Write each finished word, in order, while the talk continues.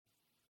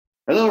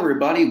Hello,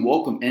 everybody.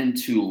 Welcome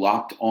into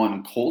Locked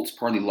On Colts,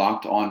 part of the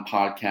Locked On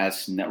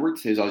Podcast Network.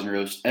 Today's I was your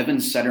host,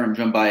 Evan Setter. I'm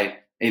joined by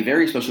a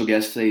very special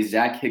guest today,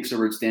 Zach Hicks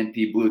over at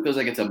Stampede Blue. It feels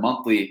like it's a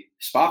monthly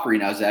spot for you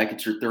now, Zach.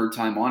 It's your third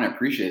time on. I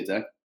appreciate it,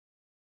 Zach.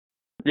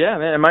 Yeah,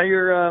 man. Am I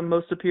your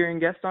most appearing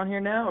guest on here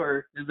now,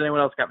 or has anyone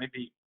else got me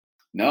beat?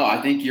 No,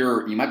 I think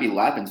you might be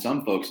lapping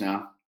some folks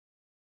now.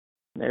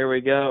 There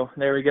we go.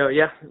 There we go.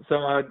 Yeah.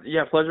 So,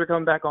 pleasure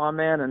coming back on,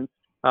 man, and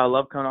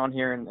love coming on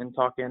here and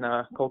talking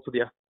Colts with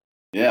you.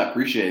 Yeah,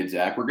 appreciate it,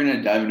 Zach. We're going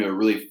to dive into a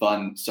really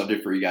fun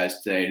subject for you guys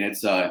today, and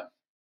it's the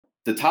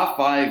top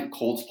 5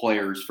 Colts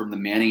players from the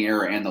Manning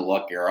era and the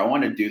Luck era. I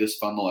want to do this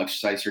fun little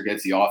exercise here,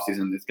 gets the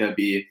offseason. It's going to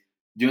be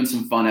doing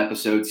some fun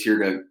episodes here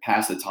to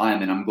pass the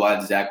time, and I'm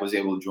glad Zach was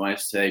able to join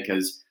us today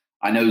because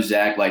I know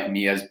Zach, like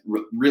me, has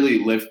really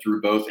lived through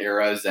both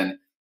eras and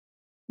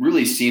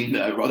really seen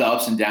the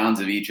ups and downs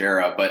of each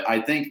era. But I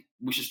think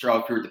we should start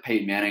off here with the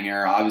Peyton Manning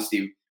era.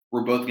 Obviously,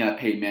 we're both going to have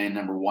Peyton Manning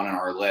number 1 on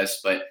our list,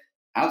 but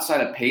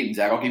outside of Peyton,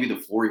 Zach, I'll give you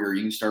the floor here.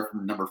 You can start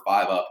from number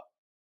 5 up.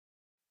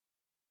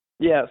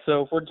 Yeah.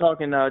 So if we're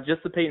talking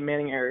just the Peyton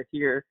Manning era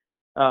here,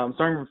 starting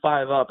from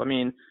 5 up, I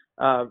mean,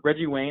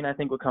 Reggie Wayne, I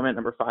think, would come in at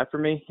number 5 for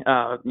me.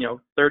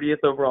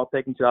 30th overall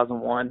pick in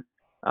 2001.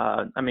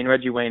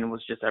 Reggie Wayne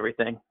was just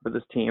everything for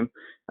this team.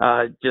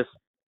 Just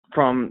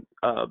from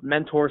a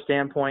mentor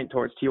standpoint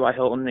towards T.Y.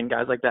 Hilton and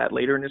guys like that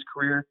later in his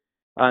career.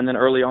 And then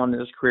early on in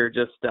his career,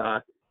 just,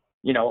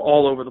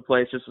 all over the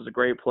place, just was a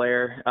great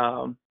player.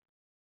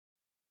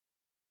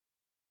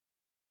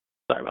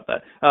 Sorry about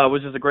that.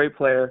 Was just a great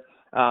player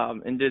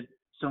and did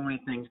so many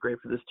things great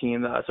for this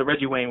team. So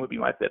Reggie Wayne would be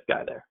my 5th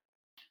guy there.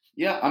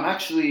 Yeah, I'm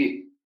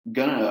actually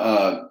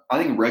gonna.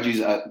 I think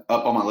Reggie's up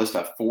on my list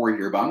at 4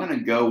 here, but I'm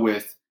gonna go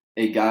with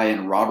a guy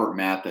in Robert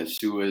Mathis,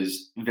 who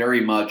is very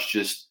much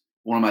just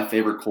one of my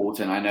favorite Colts,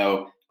 and I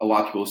know a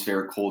lot of people's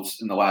favorite Colts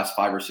in the last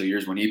 5 or so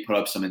years when he put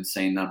up some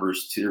insane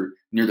numbers to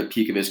near the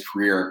peak of his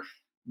career.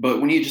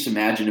 But when you just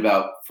imagine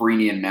about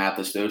Freeney and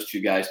Mathis, those two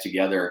guys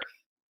together,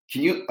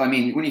 when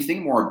you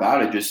think more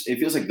about it, it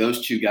feels like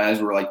those two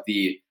guys were like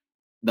the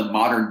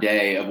modern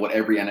day of what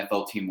every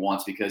NFL team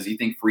wants, because you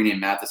think Freeney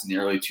and Mathis in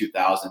the early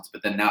 2000s,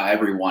 but then now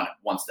everyone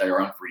wants their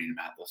own Freeney and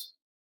Mathis.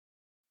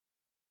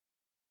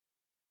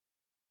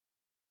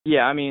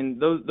 Yeah, I mean,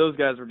 those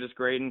guys were just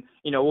great. And,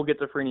 we'll get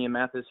to Freeney and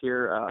Mathis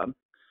here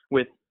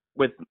with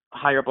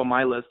higher up on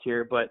my list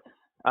here. But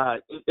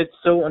it's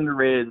so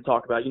underrated to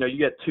talk about. You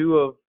get 2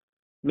 of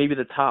maybe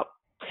the top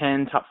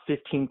 10, top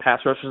 15 pass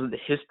rushers in the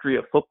history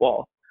of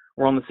football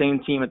were on the same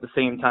team at the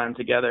same time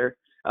together,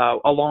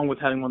 along with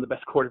having one of the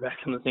best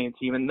quarterbacks on the same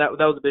team. And that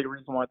was a big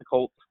reason why the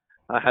Colts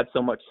had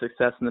so much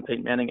success in the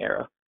Peyton Manning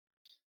era.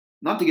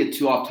 Not to get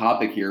too off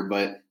topic here,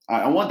 but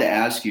I wanted to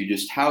ask you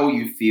just how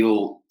you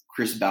feel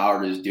Chris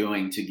Ballard is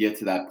doing to get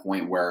to that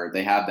point where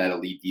they have that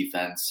elite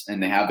defense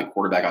and they have the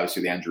quarterback,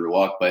 obviously, the Andrew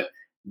Luck. But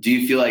do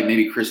you feel like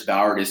maybe Chris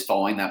Ballard is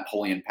following that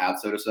Polian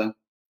path, so to say?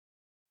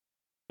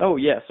 Oh,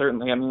 yeah,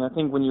 certainly. I mean, I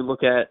think when you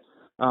look at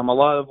a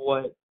lot of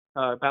what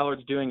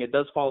Ballard's doing, it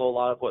does follow a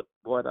lot of what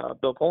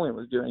Bill Polian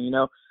was doing.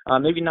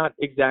 Maybe not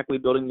exactly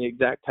building the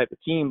exact type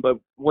of team, but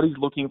what he's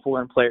looking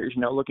for in players.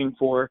 Looking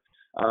for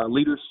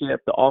leadership,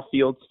 the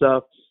off-field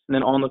stuff, and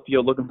then on the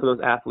field, looking for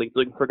those athletes,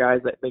 looking for guys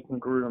that they can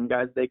groom,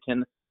 guys they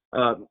can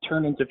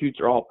turn into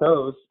future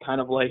All-Pros,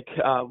 kind of like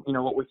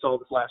what we saw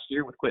this last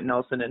year with Quentin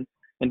Nelson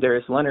and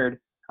Darius Leonard.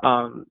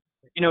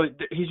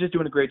 He's just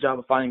doing a great job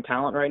of finding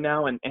talent right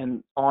now, and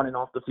on and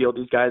off the field,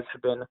 these guys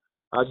have been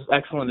just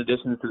excellent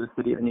additions to the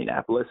city of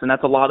Indianapolis, and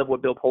that's a lot of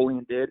what Bill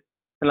Polian did,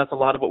 and that's a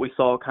lot of what we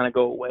saw kind of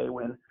go away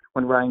when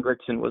Ryan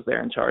Grigson was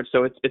there in charge.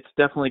 So it's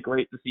definitely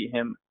great to see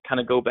him kind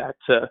of go back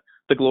to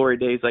the glory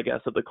days, I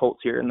guess, of the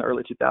Colts here in the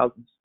early 2000s.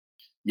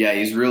 Yeah,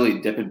 he's really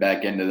dipping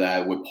back into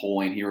that with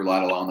Polian. He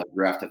relied a lot on the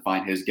draft to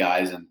find his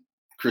guys, and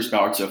Chris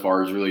Ballard so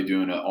far is really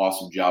doing an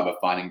awesome job of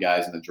finding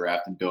guys in the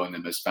draft and building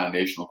them as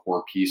foundational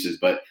core pieces.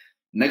 But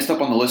next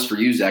up on the list for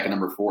you, Zach, at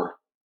number 4.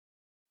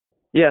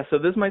 Yeah, so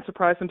this might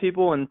surprise some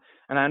people, and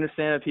I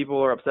understand that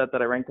people are upset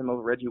that I ranked him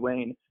over Reggie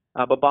Wayne.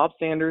 But Bob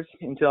Sanders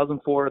in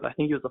 2004, I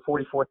think he was the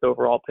 44th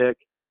overall pick.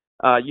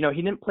 He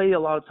didn't play a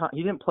lot of time.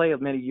 He didn't play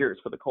many years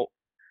for the Colts.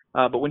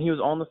 But when he was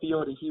on the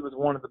field, he was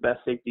one of the best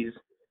safeties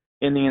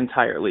in the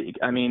entire league.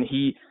 I mean,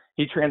 he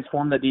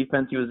transformed the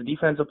defense. He was a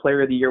defensive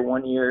player of the year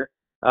one year.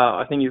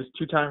 I think he was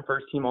 2-time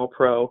first-team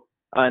All-Pro.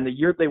 And the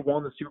year they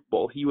won the Super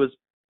Bowl, he was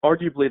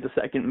arguably the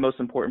second most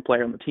important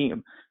player on the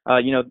team.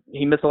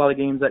 He missed a lot of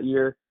games that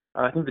year.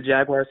 I think the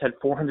Jaguars had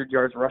 400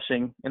 yards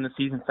rushing in the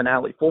season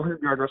finale,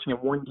 400 yards rushing in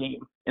one game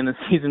in the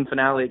season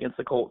finale against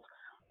the Colts.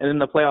 And in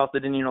the playoffs, they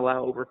didn't even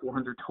allow over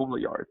 400 total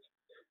yards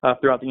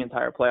throughout the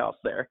entire playoffs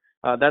there.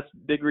 That's a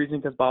big reason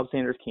because Bob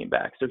Sanders came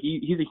back. So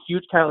he's a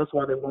huge catalyst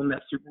why they won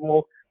that Super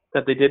Bowl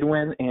that they did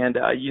win. And,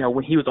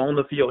 when he was on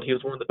the field, he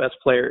was one of the best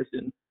players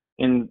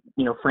in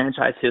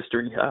franchise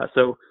history.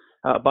 So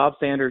Bob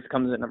Sanders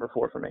comes in at number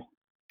 4 for me.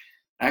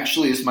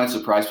 Actually, this might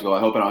surprise people. I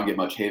hope I don't get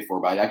much hate for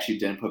it, but I actually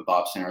didn't put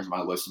Bob Sanders on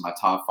my list in my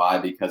top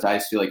 5 because I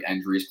just feel like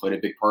injuries played a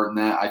big part in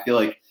that. I feel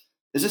like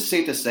is it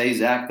safe to say,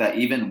 Zach, that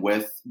even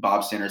with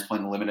Bob Sanders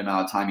playing the limited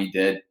amount of time he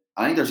did,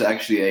 I think there's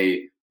actually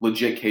a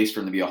legit case for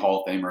him to be a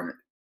Hall of Famer?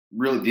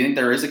 Really, do you think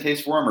there is a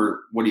case for him,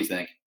 or what do you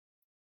think?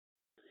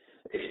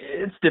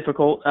 It's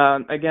difficult.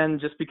 Again,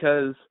 just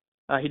because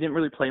he didn't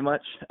really play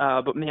much.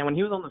 But man, when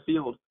he was on the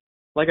field,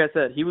 like I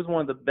said, he was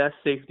one of the best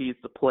safeties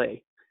to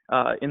play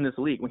in this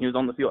league when he was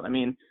on the field. I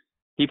mean,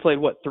 he played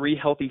 3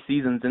 healthy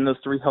seasons. In those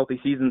 3 healthy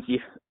seasons,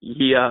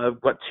 he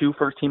got 2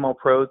 first-team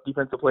All-Pros,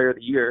 Defensive Player of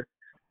the Year,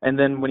 and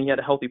then when he had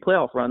a healthy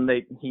playoff run,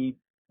 he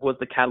was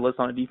the catalyst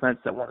on a defense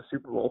that won a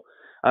Super Bowl.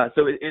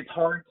 So it's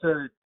hard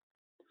to.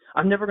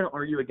 I'm never going to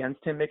argue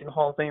against him making the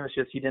Hall of Fame. It's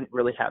just he didn't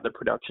really have the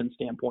production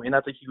standpoint, and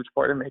that's a huge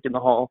part of making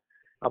the Hall.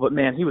 But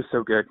man, he was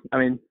so good. I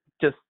mean,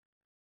 just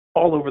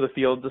all over the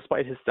field,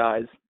 despite his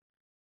size.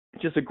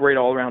 Just a great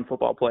all-around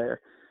football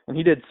player. And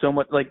he did so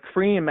much. Like,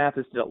 Freeney and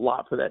Mathis did a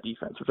lot for that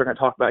defense, which we're going to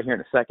talk about here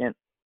in a second.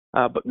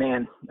 But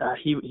man,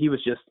 he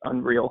was just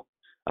unreal.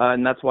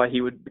 And that's why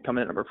he would be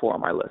coming at number 4 on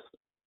my list.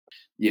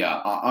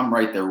 Yeah, I'm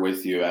right there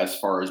with you as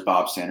far as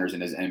Bob Sanders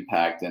and his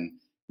impact. And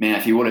man,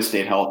 if he would have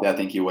stayed healthy, I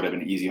think he would have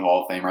been an easy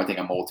Hall of Famer. I think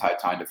a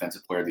multi-time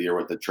Defensive Player of the Year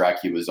with the track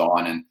he was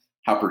on and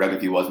how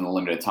productive he was in the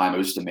limited time. It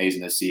was just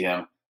amazing to see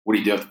him, what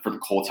he did for the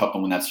Colts,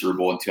 helping win that Super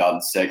Bowl in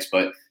 2006.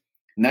 But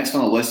next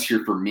on the list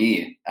here for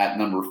me at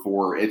number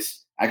 4,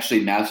 it's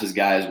actually Mattis'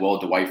 guy as well,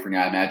 Dwight Freeney.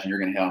 I imagine you're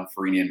going to hit on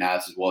Freeney and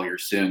Mattis as well here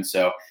soon.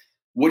 So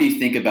what do you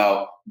think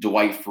about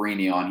Dwight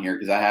Freeney on here?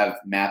 Because I have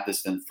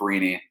Mathis and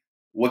Freeney.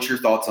 What's your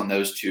thoughts on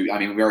those two? I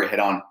mean, we already hit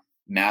on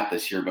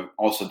Mathis here, but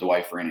also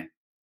Dwight Freeney.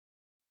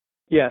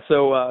 Yeah,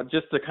 so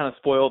just to kind of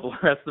spoil the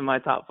rest of my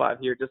top 5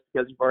 here, just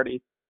because you've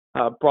already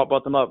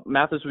brought them up,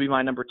 Mathis would be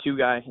my number 2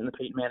 guy in the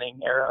Peyton Manning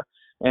era,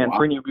 and wow.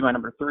 Freeney would be my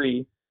number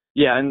 3.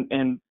 Yeah,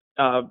 and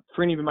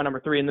Freeney would be my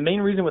number 3. And the main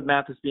reason with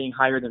Mathis being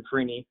higher than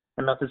Freeney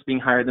and Mathis being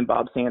higher than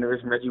Bob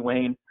Sanders and Reggie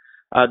Wayne,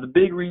 the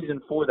big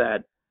reason for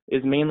that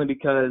is mainly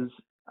because,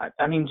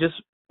 I mean,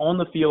 just on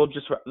the field,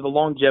 just the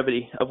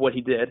longevity of what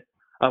he did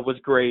was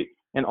great.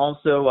 And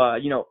also,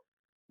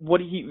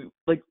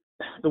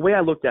 the way I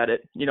looked at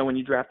it, when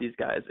you draft these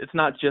guys, it's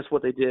not just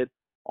what they did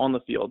on the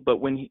field, but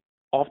when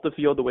off the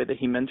field, the way that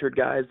he mentored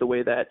guys, the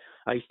way that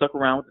he stuck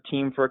around with the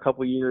team for a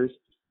couple of years,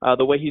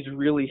 the way he's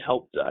really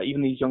helped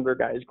even these younger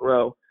guys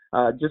grow.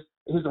 Just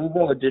his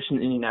overall addition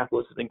in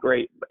Indianapolis has been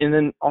great. And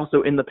then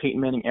also in the Peyton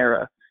Manning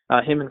era,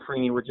 him and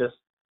Freeney were just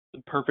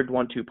the perfect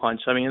 1-2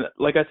 punch. I mean,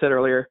 like I said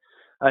earlier,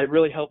 it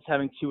really helps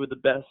having 2 of the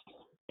best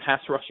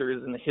pass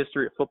rushers in the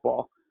history of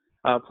football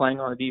playing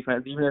on a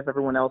defense. Even if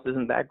everyone else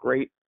isn't that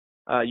great,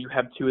 you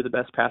have 2 of the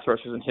best pass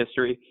rushers in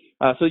history.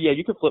 So yeah,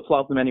 you could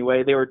flip-flop them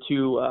anyway. They were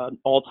 2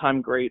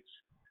 all-time greats,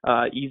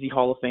 easy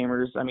Hall of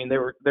Famers. I mean, they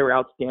were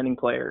outstanding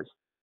players.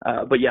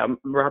 But yeah,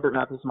 Robert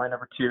Mathis is my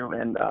number 2,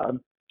 and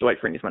Dwight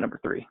Freeney is my number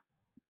 3.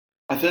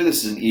 I feel like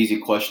this is an easy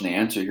question to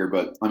answer here,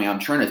 but I mean, I'm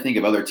trying to think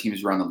of other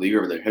teams around the league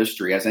over their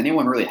history. Has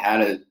anyone really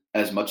had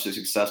as much a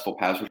successful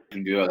pass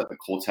rushing duo that the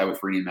Colts had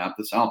with Freeney and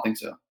Mathis? I don't think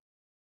so.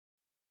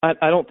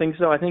 I don't think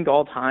so. I think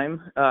all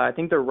time, I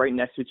think they're right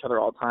next to each other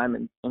all time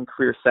in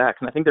career sacks,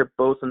 and I think they're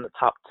both in the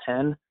top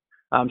 10.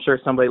 I'm sure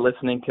somebody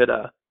listening could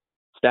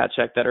stat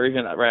check that, or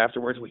even right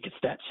afterwards we could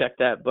stat check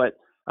that. But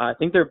I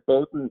think they're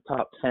both in the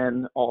top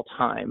 10 all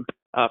time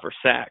for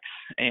sacks.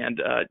 And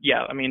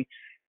yeah, I mean,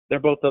 they're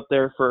both up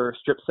there for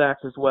strip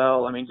sacks as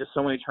well. I mean, just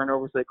so many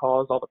turnovers they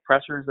caused, all the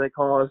pressures they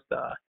caused.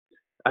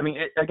 I mean,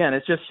 again,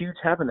 it's just huge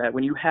having that.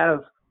 When you have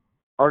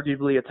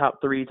arguably a top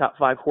 3, top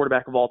 5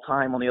 quarterback of all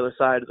time on the other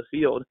side of the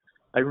field,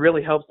 it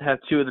really helps to have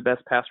 2 of the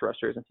best pass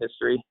rushers in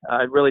history.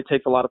 It really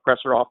takes a lot of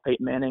pressure off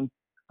Peyton Manning.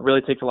 It really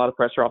takes a lot of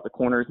pressure off the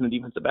corners and the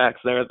defensive backs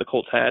there that the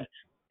Colts had,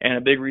 and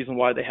a big reason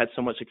why they had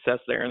so much success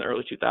there in the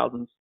early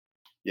 2000s.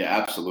 Yeah,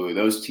 absolutely.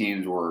 Those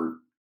teams were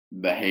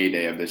the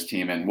heyday of this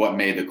team and what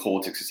made the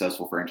Colts a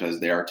successful franchise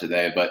they are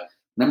today. But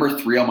number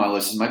 3 on my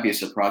list, this might be a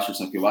surprise for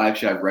some people. I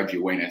actually have Reggie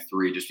Wayne at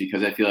 3 just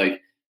because I feel like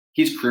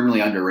he's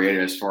criminally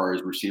underrated as far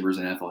as receivers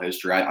in NFL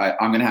history.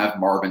 I'm going to have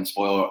Marvin,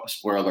 spoiler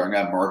alert, I'm going to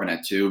have Marvin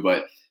at 2,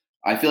 but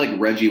I feel like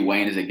Reggie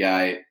Wayne is a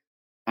guy,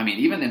 I mean,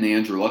 even in the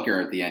Andrew Luck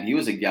era at the end, he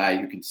was a guy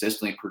who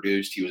consistently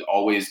produced. He was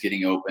always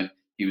getting open.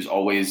 He was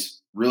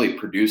always really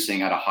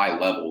producing at a high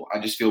level. I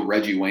just feel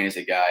Reggie Wayne is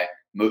a guy,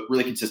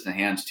 really consistent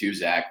hands too,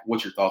 Zach.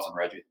 What's your thoughts on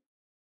Reggie?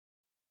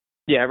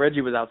 Yeah,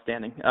 Reggie was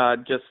outstanding.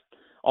 Just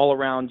all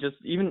around, just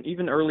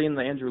even early in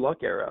the Andrew Luck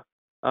era.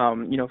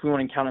 If we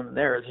want to count him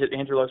there, hit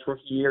Andrew Luck's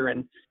rookie year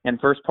and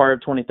first part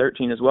of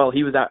 2013 as well.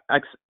 He was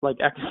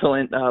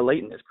excellent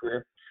late in his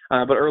career,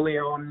 but early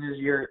on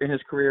in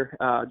his career,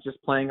 just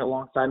playing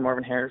alongside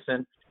Marvin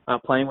Harrison,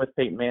 playing with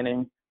Peyton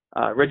Manning,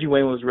 Reggie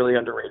Wayne was really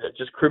underrated,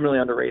 just criminally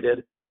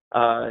underrated,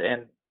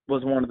 and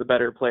was one of the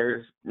better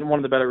players, one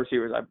of the better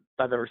receivers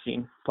I've ever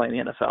seen play in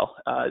the NFL.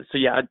 So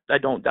yeah, I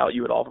don't doubt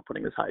you at all for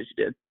putting as high as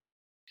you did.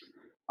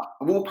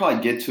 We'll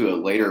probably get to it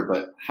later,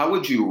 but how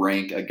would you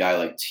rank a guy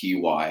like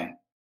T.Y.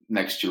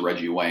 next to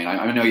Reggie Wayne?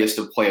 I know he has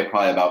to play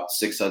probably about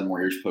 6-7 more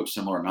years to put a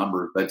similar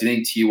number, but do you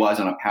think T.Y. is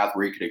on a path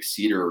where he could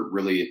exceed or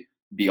really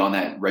be on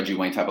that Reggie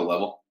Wayne type of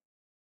level?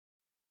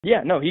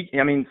 Yeah, no,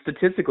 I mean,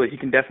 statistically, he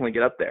can definitely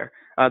get up there.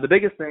 The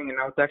biggest thing, and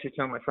I was actually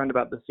telling my friend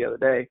about this the other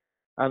day,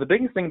 the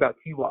biggest thing about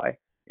Ty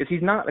is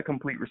he's not a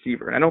complete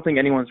receiver, and I don't think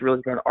anyone's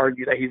really going to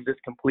argue that he's this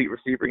complete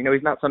receiver. You know,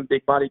 he's not some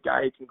big body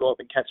guy who can go up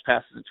and catch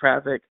passes in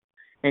traffic,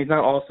 and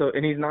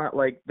he's not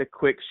like the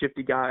quick,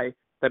 shifty guy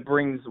that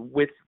brings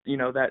with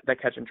that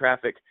catch in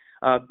traffic.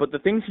 But the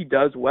things he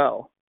does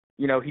well,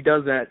 he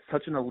does at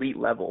such an elite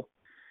level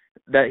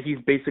that he's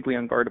basically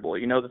unguardable.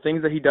 You know, the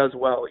things that he does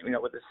well,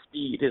 with his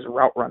speed, his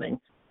route running,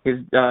 his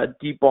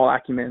deep ball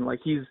acumen, like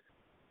he's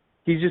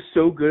just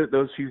so good at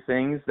those few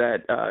things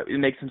that it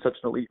makes him such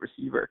an elite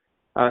receiver.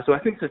 So I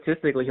think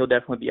statistically he'll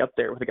definitely be up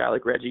there with a guy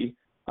like Reggie.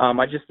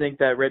 I just think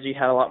that Reggie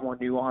had a lot more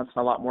nuance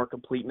and a lot more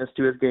completeness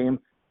to his game.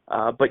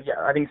 But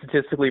yeah, I think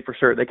statistically for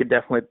sure he could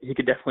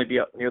definitely be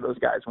up near those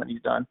guys when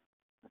he's done.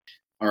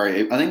 All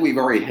right. I think we've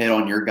already hit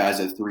on your guys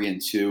at 3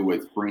 and 2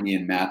 with Freeney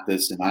and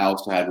Mathis, and I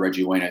also had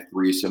Reggie Wayne at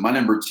 3. So my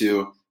number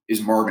 2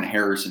 is Marvin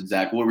Harrison.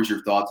 Zach, what was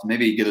your thoughts?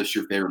 Maybe give us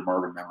your favorite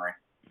Marvin memory.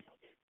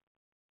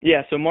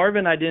 Yeah, so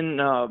Marvin, I didn't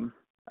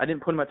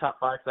put in my top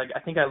 5 because I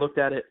think I looked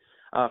at it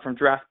from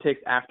draft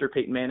picks after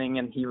Peyton Manning,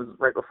 and he was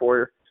right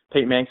before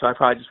Peyton Manning, so I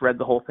probably just read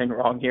the whole thing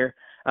wrong here.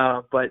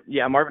 But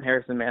yeah, Marvin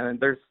Harrison, man, and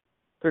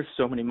there's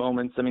so many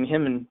moments. I mean,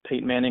 him and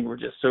Peyton Manning were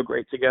just so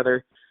great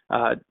together.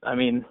 I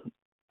mean,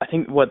 I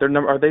think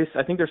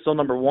I think they're still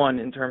number 1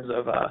 in terms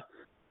of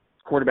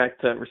quarterback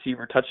to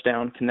receiver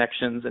touchdown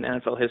connections in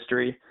NFL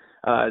history.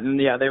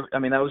 And yeah, that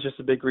was just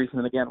a big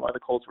reason, again, why the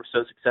Colts were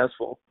so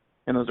successful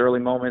in those early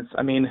moments.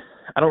 I mean,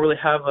 I don't really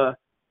have a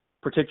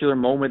particular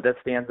moment that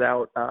stands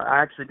out. I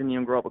actually didn't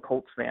even grow up a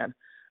Colts fan.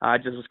 I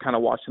just was kind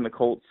of watching the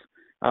Colts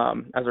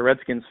as a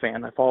Redskins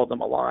fan. I followed them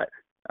a lot.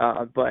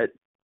 But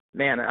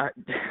man,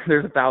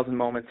 there's 1,000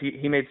 moments.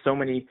 He made so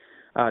many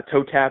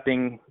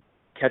toe-tapping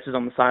catches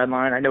on the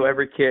sideline. I know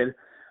every kid,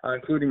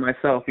 including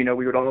myself, we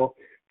would all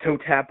toe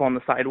tap on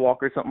the sidewalk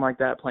or something like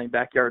that, playing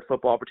backyard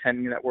football,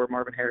 pretending that we're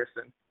Marvin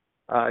Harrison.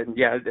 And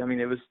yeah, I mean,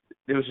 it was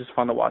just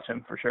fun to watch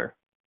him for sure.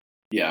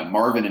 Yeah,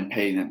 Marvin and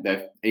Peyton,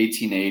 that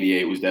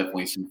 1888 was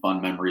definitely some fun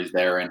memories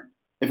there. And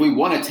if we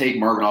want to take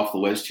Marvin off the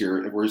list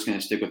here, if we're just going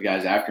to stick with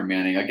guys after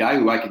Manning, a guy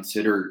who I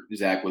consider,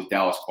 Zach, was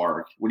Dallas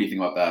Clark. What do you think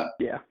about that?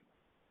 Yeah.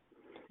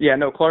 Yeah,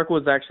 no, Clark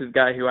was actually the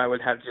guy who I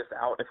would have just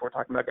out if we're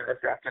talking about guys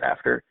drafted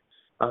after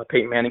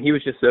Peyton Manning. He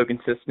was just so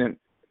consistent,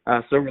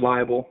 so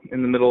reliable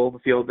in the middle of the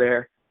field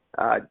there.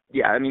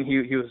 Yeah, I mean,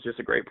 he was just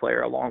a great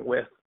player along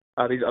with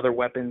these other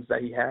weapons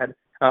that he had.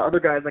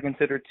 Other guys I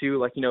consider too,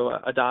 like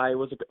Adai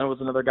was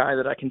another guy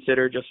that I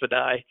consider, just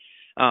Adai.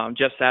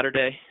 Jeff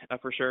Saturday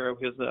for sure,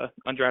 he was an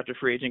undrafted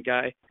free agent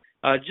guy.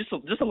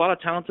 Just a lot of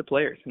talented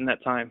players in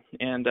that time,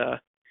 and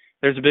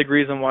there's a big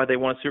reason why they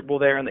won a Super Bowl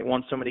there and they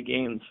won so many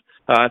games.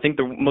 I think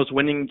the most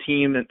winning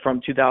team from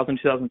 2000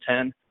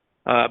 2010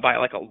 by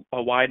like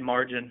a wide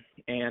margin,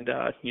 and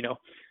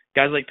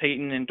guys like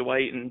Peyton and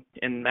Dwight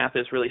and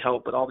Mathis really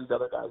helped, but all these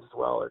other guys as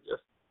well are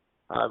just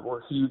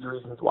were huge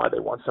reasons why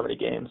they won so many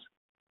games.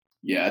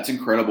 Yeah, it's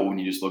incredible when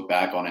you just look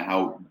back on it,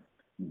 how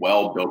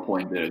well Bill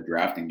Polian did at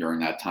drafting during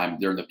that time,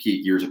 during the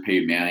peak years of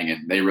Peyton Manning,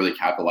 and they really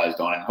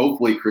capitalized on it. And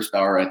hopefully Chris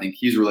Bauer, I think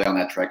he's really on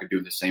that track of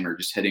doing the same, or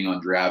just hitting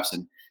on drafts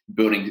and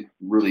building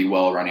really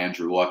well around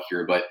Andrew Luck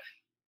here. But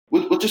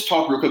we'll just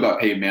talk real quick about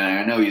Peyton Manning.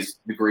 I know he's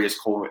the greatest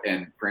Colt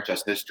in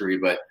franchise history,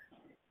 but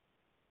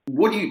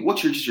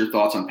what's your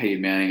thoughts on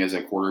Peyton Manning as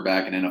a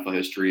quarterback in NFL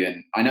history?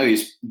 And I know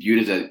he's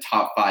viewed as a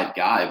top 5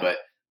 guy, but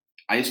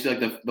I just feel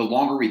like the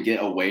longer we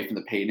get away from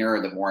the Peyton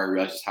era, the more I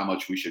realize just how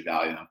much we should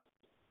value him.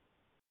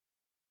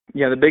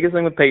 Yeah, the biggest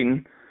thing with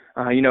Peyton,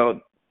 I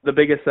remember the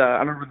biggest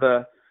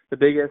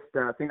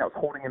thing that was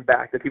holding him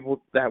back, the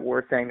people that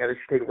were saying that they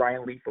should take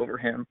Ryan Leaf over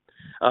him,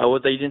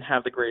 was that he didn't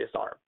have the greatest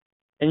arm.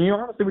 And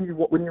honestly,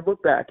 when you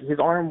look back, his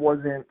arm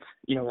wasn't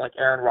like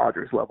Aaron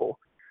Rodgers level,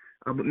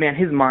 but man,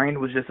 his mind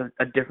was just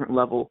a different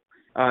level.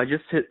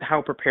 Just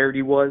how prepared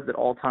he was at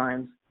all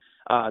times,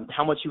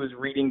 how much he was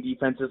reading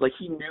defenses. Like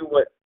he knew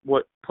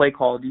what play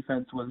call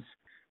defense was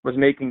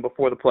making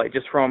before the play,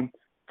 just from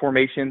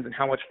formations and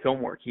how much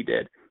film work he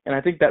did. And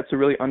I think that's a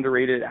really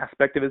underrated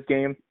aspect of his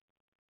game.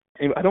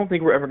 And I don't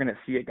think we're ever going to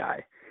see a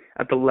guy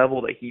at the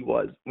level that he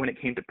was when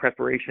it came to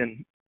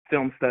preparation,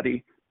 film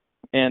study,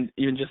 and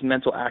even just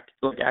mental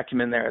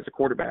acumen there as a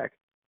quarterback.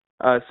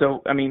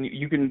 So, I mean,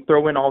 you can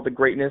throw in all the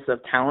greatness of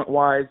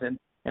talent-wise and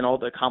all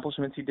the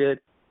accomplishments he did,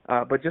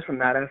 but just from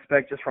that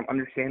aspect, just from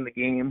understanding the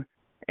game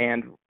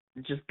and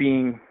just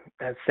being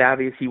as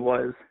savvy as he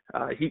was,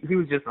 he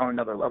was just on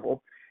another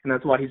level. And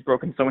that's why he's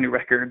broken so many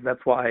records. That's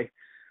why,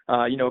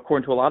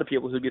 according to a lot of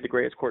people, he'd be the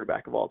greatest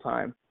quarterback of all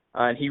time.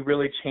 And he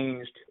really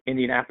changed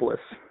Indianapolis,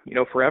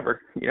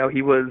 forever.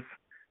 He was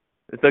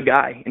the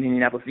guy in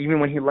Indianapolis. Even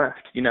when he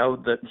left, he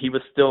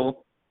was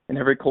still in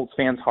every Colts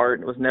fan's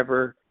heart. It was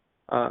never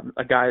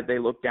a guy that they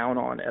looked down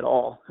on at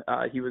all.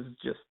 He was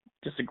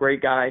just a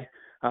great guy,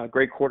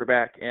 great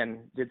quarterback,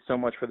 and did so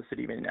much for the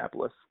city of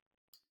Indianapolis.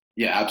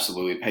 Yeah,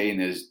 absolutely.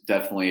 Peyton is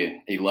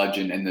definitely a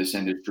legend in this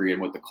industry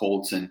and with the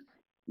Colts. And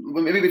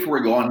maybe before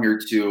we go on here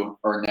to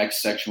our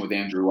next section with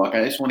Andrew Luck,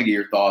 I just want to get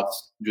your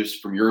thoughts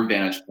just from your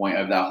vantage point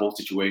of that whole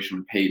situation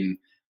when Peyton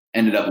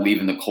ended up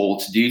leaving the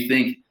Colts. Do you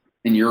think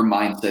in your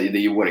mindset that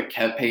you would have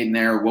kept Peyton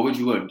there? What would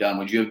you have done?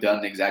 Would you have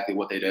done exactly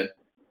what they did?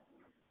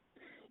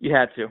 You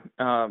had to.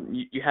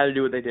 You had to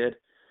do what they did.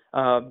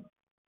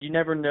 You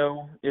never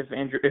know if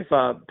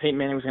Peyton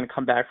Manning was going to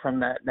come back from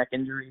that neck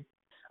injury.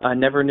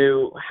 Never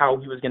knew how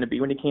he was going to be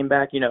when he came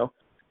back.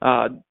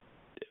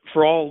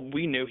 For all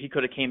we knew, he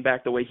could have came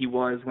back the way he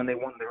was when they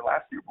won their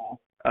last Super Bowl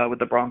with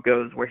the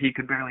Broncos, where he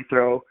could barely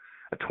throw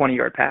a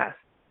 20-yard pass.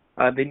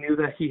 They knew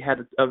that he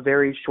had a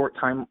very short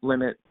time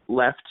limit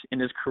left in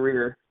his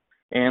career,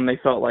 and they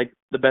felt like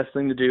the best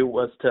thing to do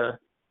was to,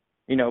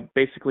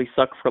 basically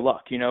suck for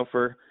luck,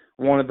 for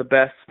one of the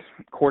best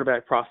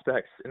quarterback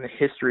prospects in the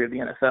history of the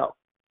NFL.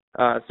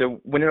 So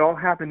when it all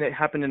happened, it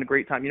happened in a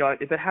great time.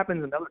 If it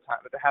happens another time,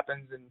 if it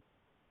happens in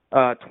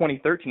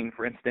 2013,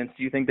 for instance,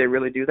 do you think they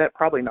really do that?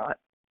 Probably not,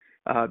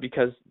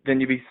 because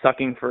then you'd be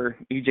sucking for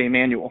E.J.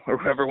 Manuel or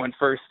whoever went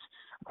first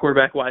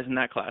quarterback-wise in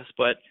that class.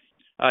 But,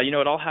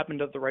 it all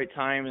happened at the right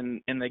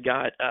time, and they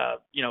got, a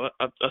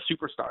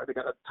superstar. They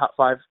got a top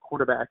 5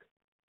 quarterback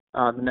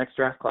the next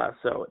draft class.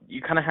 So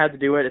you kind of had to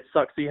do it. It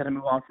sucks that you had to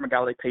move on from a guy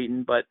like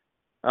Peyton, but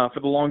for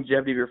the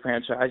longevity of your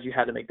franchise, you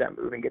had to make that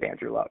move and get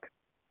Andrew Luck.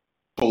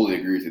 Totally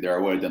agree with you there.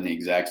 I would have done the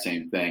exact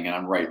same thing, and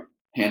I'm right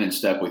hand in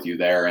step with you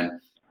there. And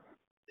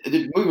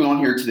moving on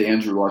here to the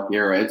Andrew Luck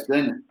era,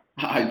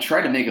 I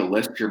tried to make a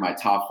list here, my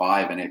top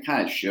 5, and it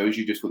kind of shows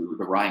you just with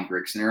the Ryan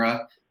Grigson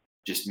era.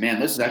 Just, man,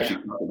 this is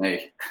actually tough to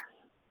make.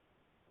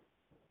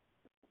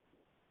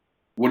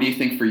 What do you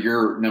think for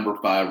your number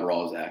 5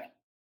 overall, Zach?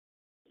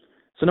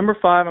 So number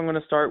 5, I'm going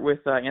to start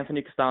with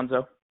Anthony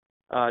Castonzo.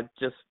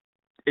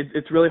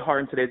 It's really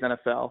hard in today's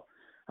NFL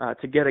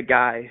to get a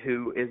guy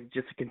who is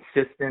just a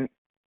consistent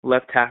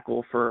left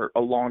tackle for a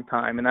long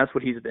time, and that's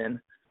what he's been.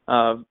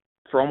 For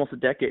almost a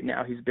decade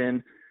now, he's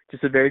been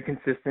just a very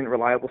consistent,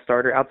 reliable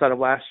starter. Outside of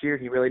last year,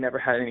 he really never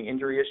had any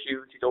injury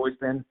issues. He's always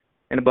been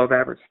an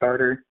above-average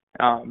starter.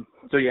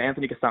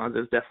 Anthony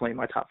Castonzo is definitely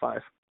my top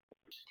 5.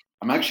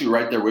 I'm actually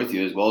right there with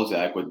you as well,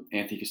 Zach, with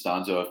Anthony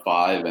Castonzo at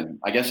 5. And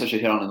I guess I should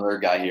hit on another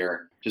guy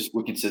here, just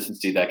with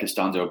consistency that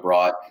Castonzo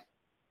brought.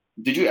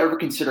 Did you ever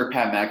consider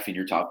Pat McAfee in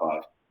your top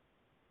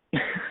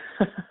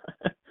 5?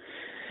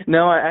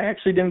 No, I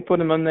actually didn't put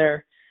him on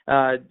there.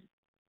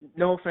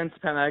 No offense to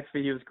Pat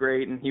McAfee, he was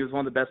great, and he was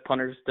one of the best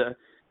punters to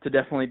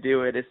definitely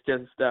do it. It's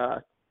just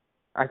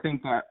I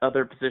think that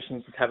other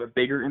positions just have a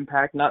bigger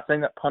impact. Not saying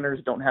that punters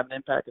don't have an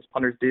impact, as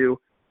punters do.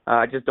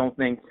 I just don't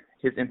think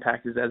his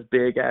impact is as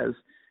big as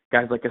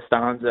guys like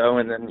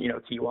Castonzo and then,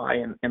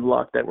 T.Y. and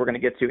Luck that we're going to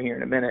get to here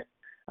in a minute.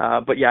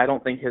 I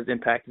don't think his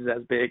impact is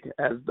as big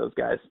as those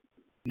guys.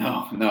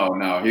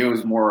 No. He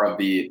was more of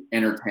the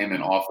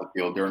entertainment off the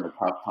field during the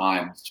tough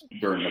times,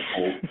 during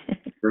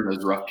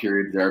those rough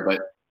periods there. But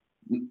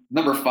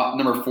number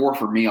 4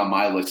 for me on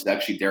my list is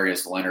actually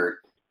Darius Leonard.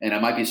 And I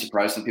might be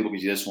surprised some people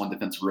because he just won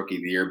Defensive Rookie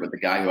of the Year, but the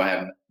guy who I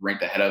have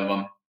ranked ahead of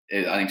him,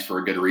 I think it's for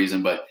a good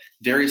reason. But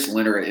Darius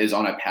Leonard is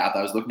on a path.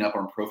 I was looking up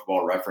on Pro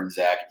Football Reference,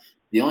 Zach.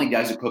 The only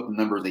guys who put the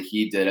numbers that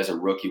he did as a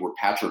rookie were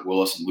Patrick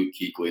Willis and Luke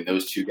Kuechly. And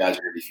those two guys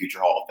are going to be future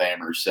Hall of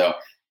Famers. So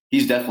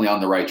he's definitely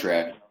on the right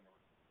track.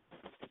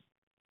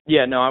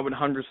 Yeah, no, I would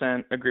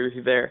 100% agree with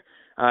you there.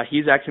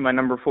 He's actually my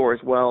number 4 as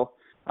well,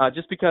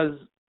 just because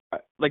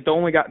the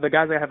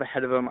guys I have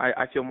ahead of him,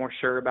 I feel more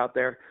sure about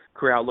their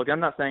career outlook. I'm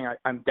not saying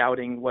I'm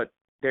doubting what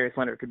Darius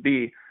Leonard could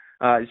be.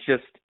 It's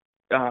just,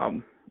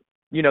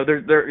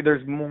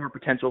 there's more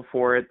potential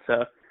for it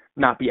to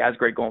not be as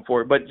great going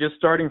forward. But just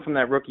starting from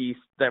that rookie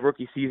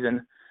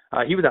season,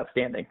 he was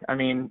outstanding. I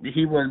mean,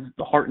 he was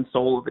the heart and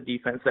soul of the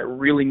defense that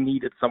really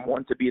needed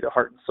someone to be the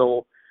heart and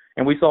soul.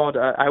 And we saw it.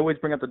 I always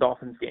bring up the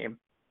Dolphins game.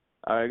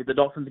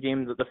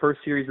 The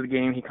first series of the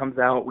game, he comes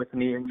out with a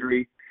knee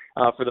injury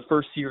for the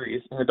first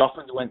series, and the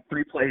Dolphins went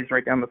 3 plays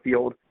right down the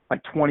field,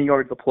 like 20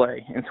 yards a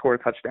play, and scored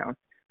a touchdown.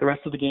 The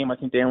rest of the game, I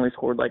think they only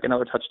scored like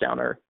another touchdown,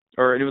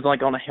 or it was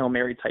like on a Hail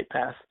Mary type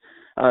pass.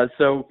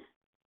 So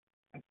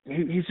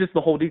he's just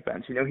the whole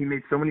defense. He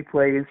made so many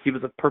plays. He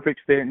was a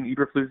perfect fit in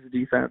Eberflus's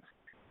defense.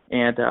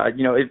 And,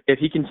 if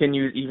he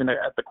continues even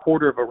at the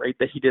quarter of a rate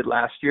that he did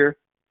last year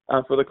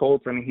for the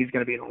Colts, I mean, he's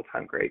going to be an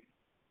all-time great.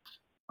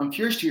 I'm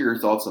curious to hear your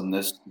thoughts on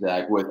this,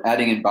 Zach, with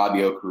adding in Bobby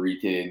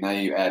Okereke. Now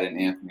you add in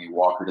Anthony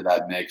Walker to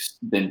that mix,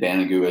 Ben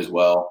Banogu as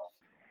well.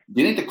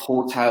 Do you think the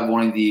Colts have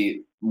one of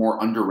the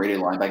more underrated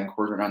linebacking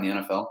corps around the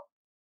NFL?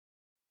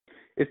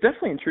 It's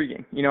definitely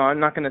intriguing. I'm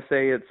not going to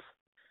say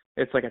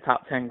it's like a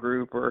top 10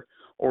 group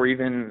or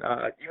even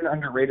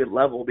underrated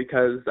level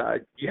because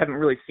you haven't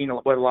really seen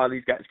what a lot of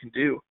these guys can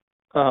do.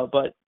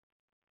 But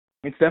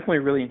it's definitely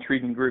a really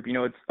intriguing group.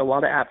 It's a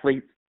lot of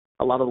athletes,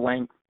 a lot of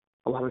length,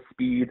 a lot of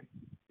speed.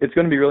 It's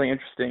going to be really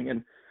interesting.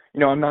 And,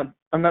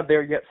 I'm not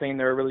there yet saying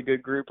they're a really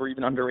good group or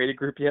even underrated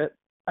group yet.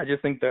 I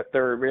just think that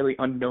they're a really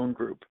unknown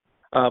group.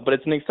 But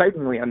it's an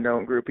excitingly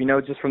unknown group,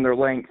 just from their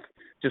length,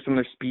 just from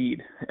their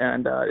speed.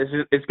 And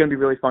it's going to be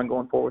really fun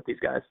going forward with these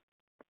guys.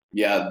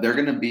 Yeah, they're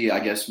going to be, I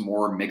guess,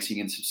 more mixing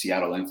in some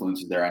Seattle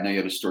influences there. I know you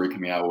have a story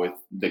coming out with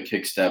the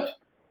kick step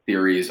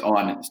theories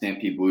on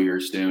Stampede Blue here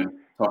soon,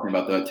 talking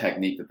about the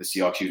technique that the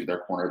Seahawks use with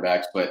their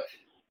cornerbacks. But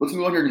let's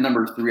move on here to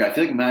number 3. I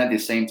feel like we might have the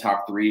same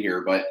top 3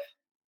 here, but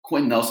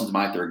Quentin Nelson's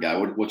my third guy.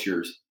 What's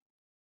yours?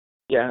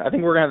 Yeah, I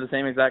think we're gonna have the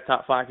same exact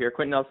top 5 here.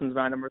 Quentin Nelson's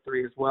my number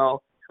 3 as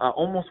well.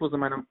 Almost was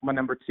my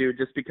number 2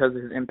 just because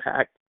of his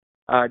impact.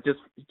 Just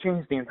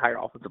changed the entire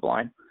offensive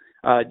line.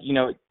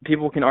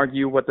 People can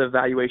argue what the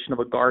evaluation of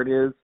a guard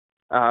is,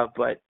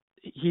 but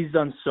he's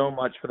done so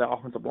much for the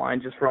offensive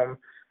line, just from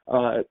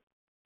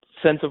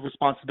sense of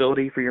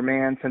responsibility for your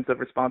man, sense of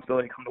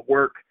responsibility to come to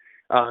work,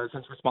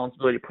 sense of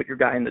responsibility to put your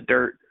guy in the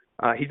dirt.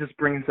 He just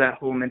brings that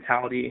whole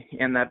mentality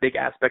and that big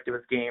aspect of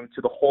his game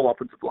to the whole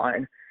offensive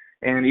line.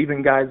 And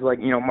even guys like,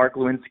 Mark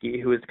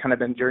Lewinsky, who has kind of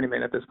been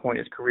journeyman at this point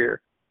in his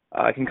career,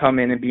 can come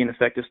in and be an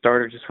effective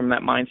starter just from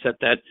that mindset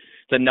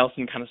that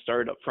Nelson kind of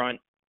started up front.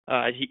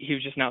 He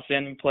was just an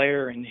outstanding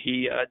player, and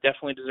he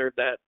definitely deserved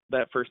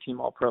that first team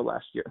All-Pro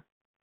last year.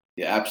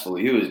 Yeah,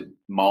 absolutely. He was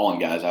mauling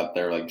guys out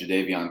there like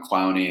Jadeveon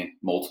Clowney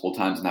multiple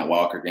times in that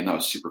wildcard game. That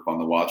was super fun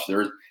to watch.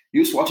 You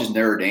just watch his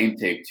Notre Dame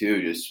tape too.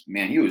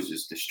 He was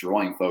just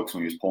destroying folks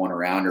when he was pulling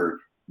around or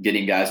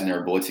getting guys in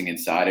there blitzing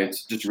inside.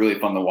 It's just really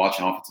fun to watch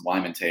an offensive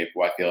lineman tape.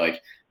 Who I feel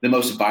like the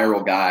most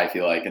viral guy I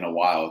feel like in a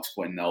while. It's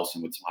Quentin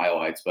Nelson with some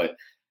highlights. But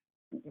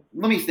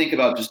let me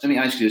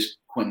ask you this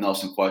Quentin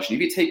Nelson question.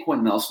 If you take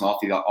Quentin Nelson off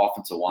the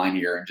offensive line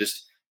here and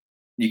just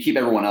you keep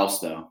everyone else,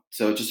 though.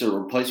 So it's just a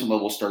replacement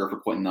level starter for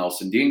Quentin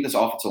Nelson. Do you think this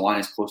offensive line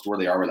is close to where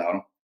they are without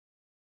him?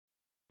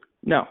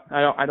 No,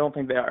 I don't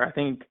think they are. I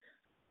think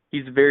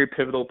he's a very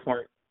pivotal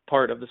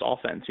part of this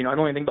offense. I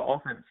don't even think the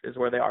offense is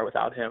where they are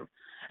without him.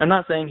 I'm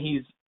not saying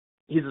he's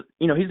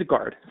a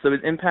guard, so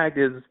his impact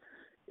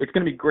it's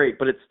going to be great,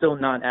 but it's still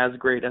not as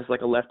great as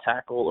like a left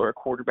tackle or a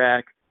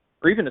quarterback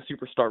or even a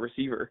superstar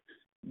receiver.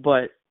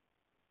 But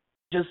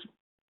just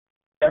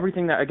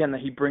everything that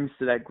he brings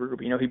to that group,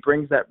 he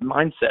brings that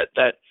mindset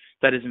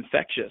that is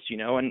infectious,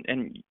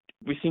 and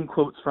we've seen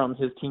quotes from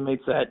his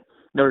teammates at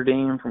Notre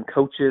Dame, from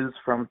coaches,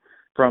 from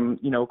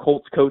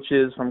Colts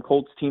coaches, from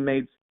Colts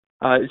teammates.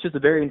 It's just a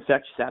very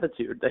infectious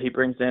attitude that he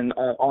brings in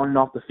on and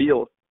off the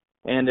field,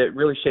 and it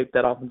really shaped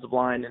that offensive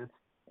line.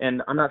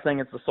 And I'm not saying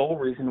it's the sole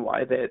reason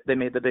why they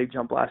made the big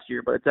jump last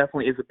year, but it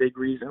definitely is a big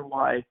reason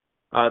why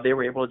they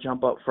were able to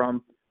jump up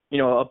from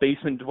a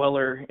basement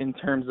dweller in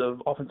terms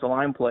of offensive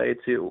line play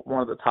to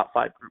one of the top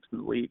 5 groups in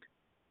the league.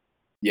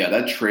 Yeah,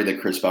 that trade that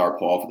Chris Ballard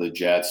pulled off for the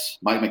Jets,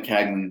 Mike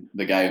McCagnon,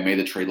 the guy who made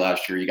the trade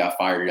last year, he got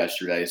fired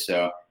yesterday.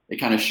 So it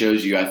kind of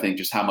shows you, I think,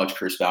 just how much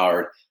Chris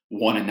Ballard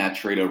won in that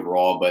trade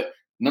overall. But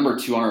number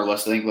 2 on our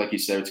list, I think, like you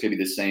said, it's going to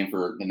be the same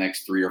for the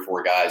next 3 or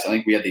 4 guys. I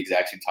think we had the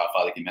exact same top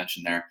 5 like you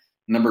mentioned there.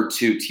 Number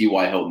 2,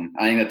 T.Y. Hilton.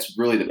 I think that's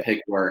really the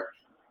pick where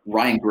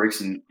Ryan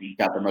Grigson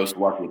got the most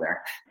lucky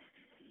there.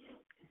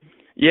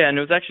 Yeah, and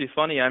it was actually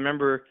funny. I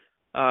remember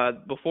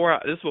before I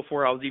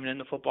was even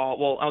into football.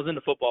 Well, I was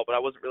into football, but I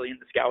wasn't really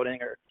into scouting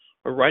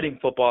or writing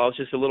football. I was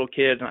just a little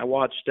kid, and I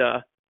watched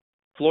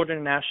Florida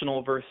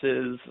International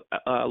versus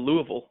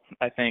Louisville,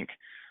 I think,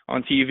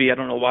 on TV. I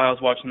don't know why I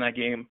was watching that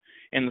game.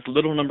 And this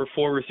little number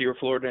 4 receiver,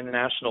 Florida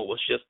International, was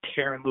just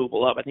tearing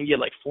Louisville up. I think he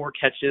had like 4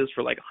 catches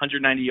for like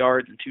 190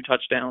 yards and 2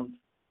 touchdowns.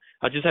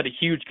 I just had a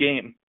huge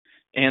game.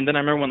 And then I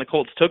remember when the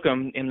Colts took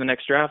him in the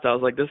next draft, I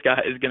was like, this guy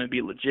is going to be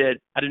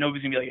legit. I didn't know if he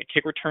was going to be like a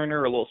kick returner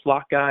or a little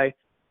slot guy.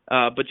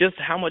 But just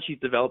how much he's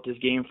developed his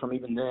game from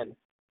even then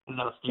is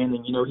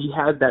outstanding. He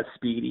has that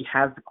speed. He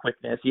has the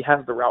quickness. He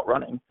has the route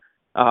running.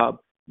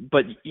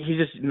 But he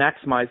just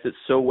maximized it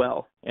so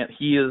well. And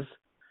he is,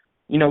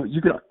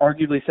 you could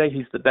arguably say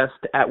he's the best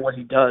at what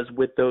he does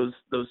with those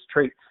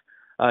traits.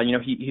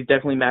 He's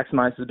definitely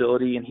maximized his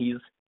ability, and he's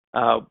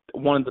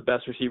one of the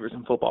best receivers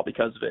in football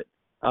because of it.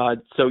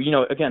 So,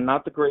 again,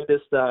 not the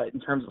greatest in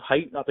terms of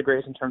height, not the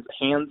greatest in terms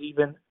of hands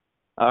even,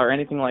 or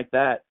anything like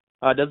that.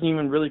 Doesn't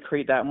even really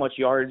create that much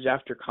yardage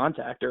after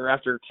contact or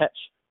after catch.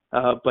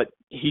 But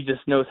he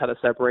just knows how to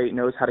separate,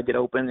 knows how to get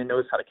open, and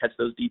knows how to catch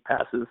those deep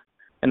passes.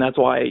 And that's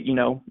why,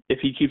 if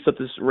he keeps up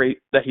this rate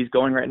that he's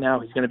going right now,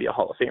 he's going to be a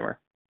Hall of Famer.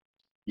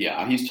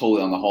 Yeah, he's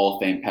totally on the Hall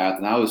of Fame path.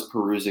 And I was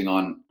perusing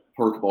on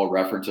Pro Football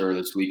Reference earlier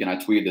this week, and I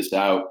tweeted this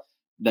out,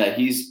 that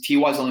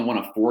T.Y.'s only one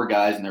of 4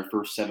 guys in their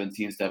first 7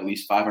 teams to have at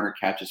least 500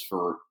 catches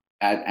for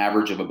an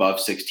average of above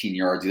 16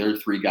 yards. The other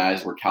 3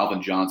 guys were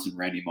Calvin Johnson,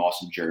 Randy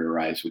Moss, and Jerry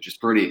Rice, which is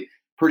pretty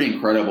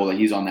incredible that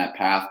he's on that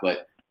path.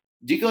 But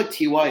do you feel like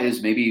T.Y.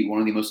 is maybe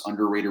one of the most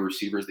underrated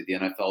receivers that the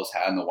NFL has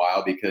had in a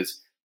while?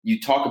 Because you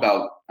talk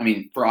about,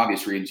 for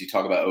obvious reasons, you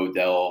talk about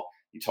Odell,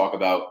 you talk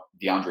about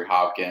DeAndre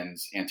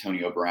Hopkins,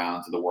 Antonio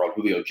Browns of the world,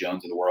 Julio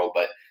Jones of the world,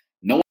 but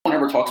no one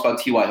ever talks about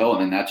T.Y.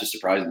 Hilton, and that's just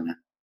surprising me.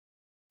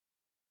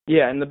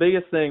 Yeah, and the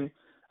biggest thing,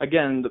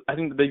 again, I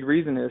think the big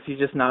reason is he's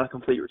just not a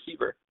complete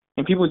receiver.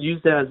 And people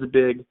use that as a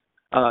big,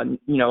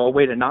 a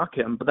way to knock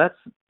him, but that's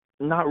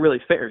not really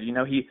fair.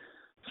 He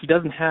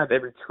doesn't have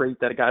every trait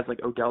that guys like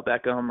Odell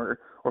Beckham or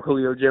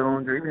Julio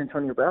Jones or even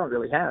Antonio Brown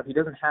really have. He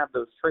doesn't have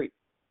those traits.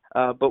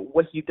 But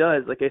what he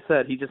does, like I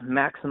said, he just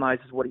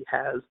maximizes what he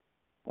has.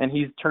 and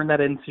he's turned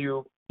that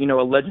into, a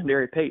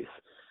legendary pace.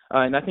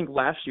 And I think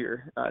last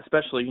year,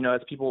 especially,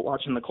 as people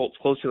watching the Colts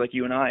closely like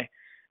you and I,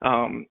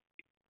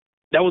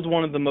 that was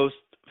one of the most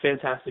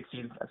fantastic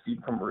seasons I've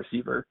seen from a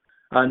receiver.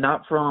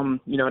 Not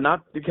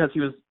because he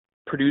was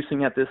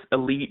producing at this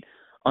elite,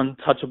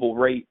 untouchable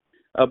rate,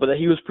 but that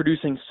he was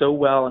producing so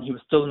well and he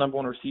was still the number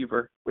one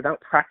receiver without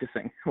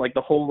practicing, like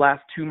the whole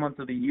last 2 months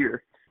of the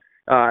year.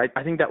 I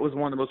think that was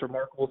one of the most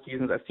remarkable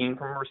seasons I've seen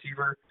from a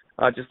receiver,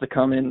 just to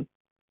come in,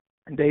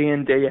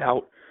 day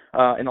out,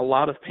 in a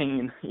lot of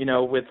pain,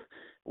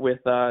 with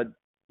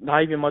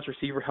not even much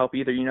receiver help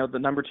either. The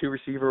number 2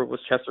 receiver was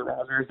Chester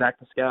Rogers, Zach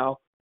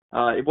Pascal.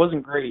 It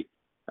wasn't great,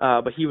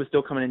 but he was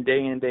still coming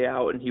in, day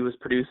out, and he was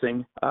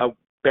producing,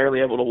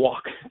 barely able to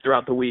walk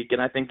throughout the week.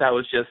 And I think that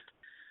was just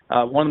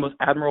one of the most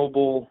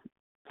admirable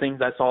things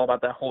I saw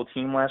about that whole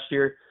team last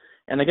year.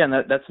 And again,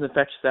 that's an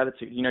infectious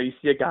attitude. You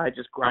see a guy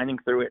just grinding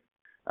through it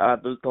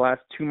the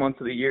last 2 months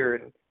of the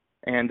year,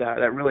 and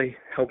that really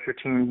helps your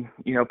team,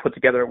 put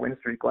together a win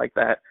streak like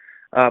that.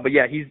 But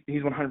yeah, he's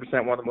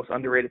 100% one of the most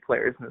underrated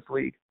players in this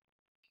league.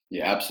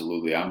 Yeah,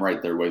 absolutely. I'm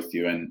right there with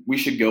you. And we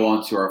should go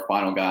on to our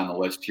final guy on the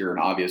list here, an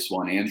obvious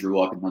one, Andrew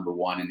Luck at number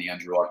 1 in the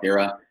Andrew Luck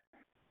era.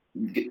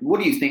 What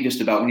do you think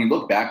just about when you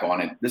look back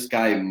on it? This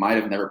guy might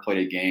have never played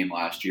a game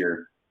last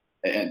year,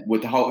 and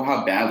with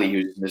how badly he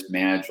was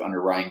mismanaged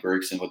under Ryan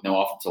Grigson with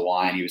no offensive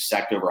line. He was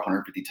sacked over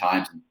 150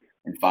 times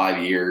in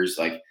 5 years.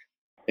 Like,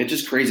 it's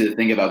just crazy to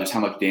think about just how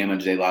much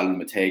damage they allowed him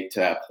to take to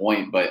that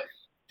point. But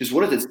just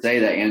what does it say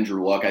that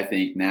Andrew Luck, I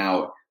think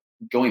now,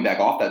 going back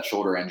off that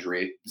shoulder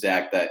injury,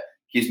 Zach, that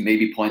he's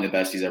maybe playing the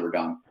best he's ever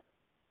done?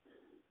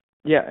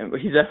 Yeah,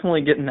 he's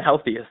definitely getting the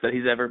healthiest that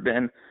he's ever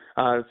been,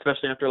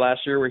 especially after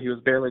last year where he was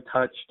barely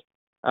touched.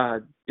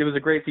 It was a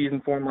great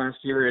season for him last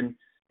year,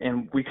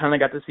 and we kind of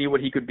got to see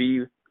what he could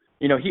be.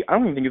 I don't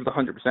even think he was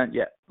 100%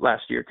 yet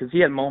last year, because he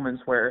had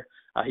moments where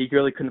he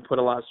really couldn't put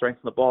a lot of strength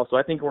in the ball. So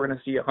I think we're going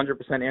to see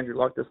 100% Andrew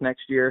Luck this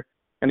next year.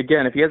 And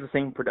again, if he has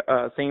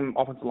the same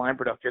offensive line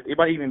production, it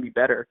might even be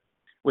better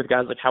with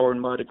guys like Howard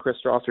Mudd and Chris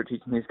Strasser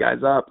teaching these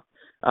guys up.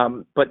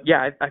 But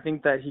yeah, I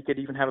think that he could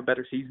even have a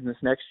better season this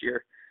next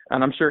year,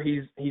 and I'm sure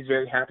he's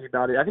very happy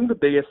about it. I think the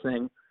biggest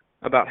thing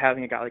about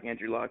having a guy like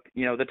Andrew Luck,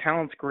 the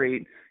talent's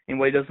great, and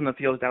what he does in the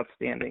field is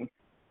outstanding.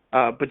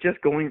 But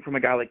just going from a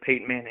guy like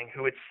Peyton Manning,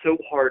 who it's so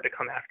hard to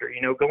come after,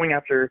 going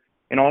after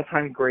an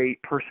all-time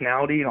great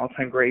personality, an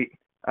all-time great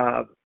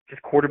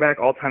just quarterback,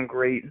 all-time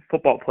great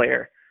football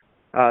player,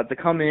 to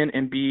come in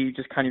and be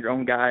just kind of your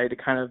own guy, to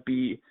kind of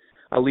be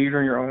a leader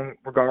in your own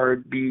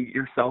regard, be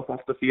yourself off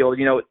the field.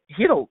 He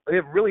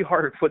had really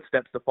hard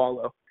footsteps to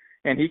follow,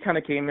 and he kind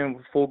of came in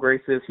with full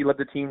graces. He led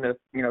the team to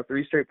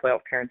 3 straight playoff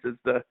appearances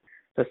to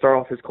start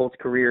off his Colts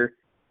career,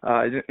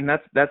 and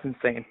that's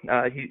insane.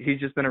 He's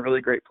just been a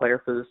really great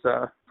player for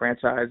this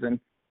franchise, and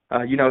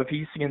if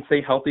he can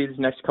stay healthy these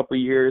next couple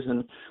of years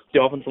and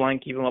the offensive line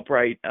keep him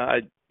upright,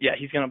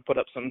 he's going to put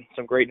up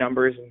some great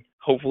numbers and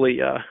hopefully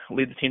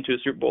lead the team to a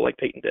Super Bowl like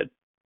Peyton did.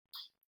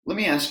 Let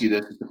me ask you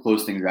this to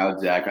close things out,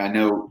 Zach. I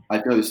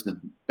feel this is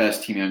the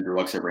best team Andrew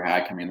Luck's ever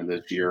had coming into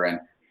this year. And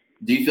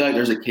do you feel like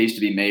there's a case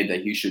to be made that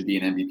he should be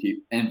an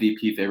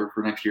MVP favorite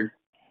for next year?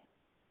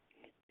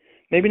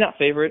 Maybe not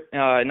favorite,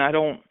 and I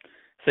don't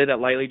say that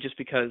lightly just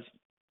because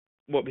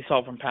what we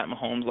saw from Pat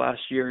Mahomes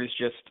last year is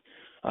just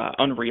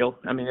unreal.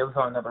 I mean, it was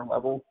on another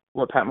level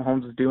what Pat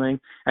Mahomes is doing.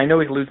 I know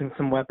he's losing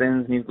some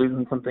weapons and he's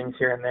losing some things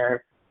here and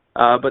there,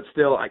 but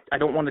still, I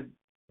don't want to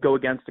go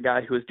against a guy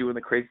who is doing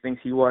the crazy things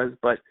he was,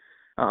 but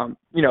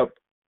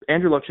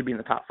Andrew Luck should be in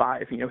the top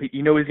 5. He's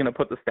going to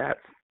put the stats.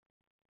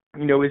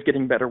 He's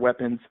getting better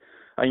weapons.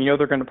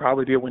 They're going to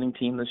probably be a winning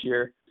team this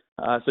year.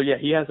 So yeah,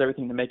 he has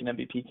everything to make an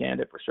MVP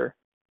candidate for sure.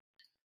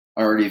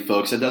 Alrighty,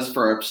 folks, that does it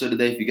for our episode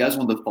today. If you guys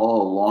want to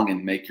follow along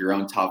and make your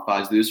own top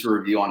 5s, do this a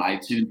review on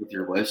iTunes with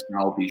your list, and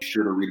I'll be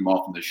sure to read them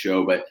off on the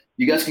show. But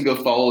you guys can go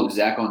follow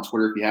Zach on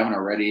Twitter if you haven't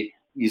already.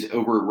 He's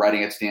over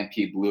writing at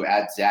Stampede Blue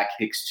at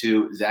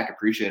ZachHicks2. Zach,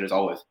 appreciate it as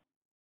always.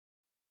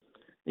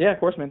 Yeah, of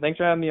course, man. Thanks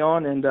for having me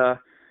on. And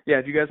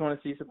if you guys want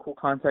to see some cool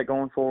content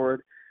going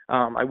forward,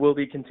 I will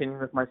be continuing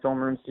with my Film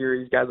Room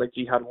series. Guys like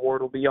Jihad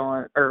Ward will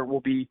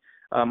be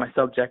my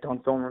subject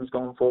on Film Rooms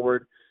going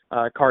forward.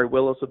 Kari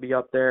Willis will be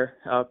up there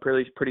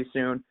pretty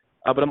soon.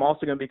 But I'm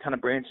also going to be kind of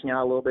branching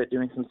out a little bit,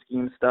 doing some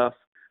scheme stuff,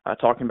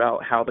 talking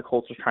about how the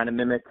Colts are trying to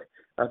mimic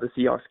the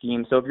Seahawks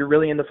scheme. So if you're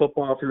really into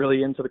football, if you're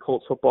really into the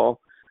Colts football,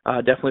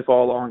 definitely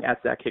follow along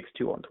at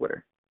ZachHicks2 on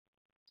Twitter.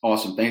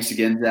 Awesome. Thanks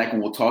again, Zach,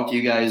 and we'll talk to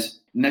you guys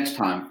next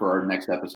time for our next episode.